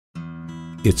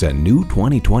It's a new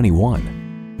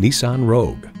 2021 Nissan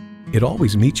Rogue. It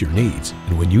always meets your needs,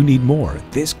 and when you need more,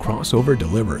 this crossover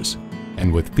delivers.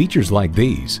 And with features like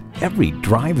these, every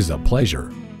drive is a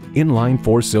pleasure. Inline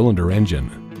 4-cylinder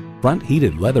engine, front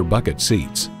heated leather bucket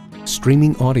seats,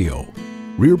 streaming audio,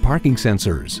 rear parking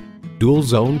sensors, dual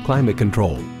zone climate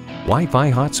control,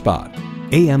 Wi-Fi hotspot,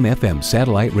 AM/FM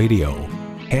satellite radio,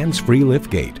 hands-free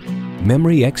liftgate,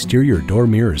 memory exterior door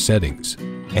mirror settings,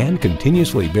 and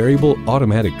continuously variable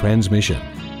automatic transmission.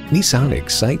 Nissan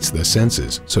excites the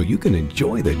senses so you can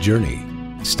enjoy the journey.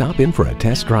 Stop in for a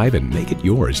test drive and make it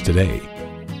yours today.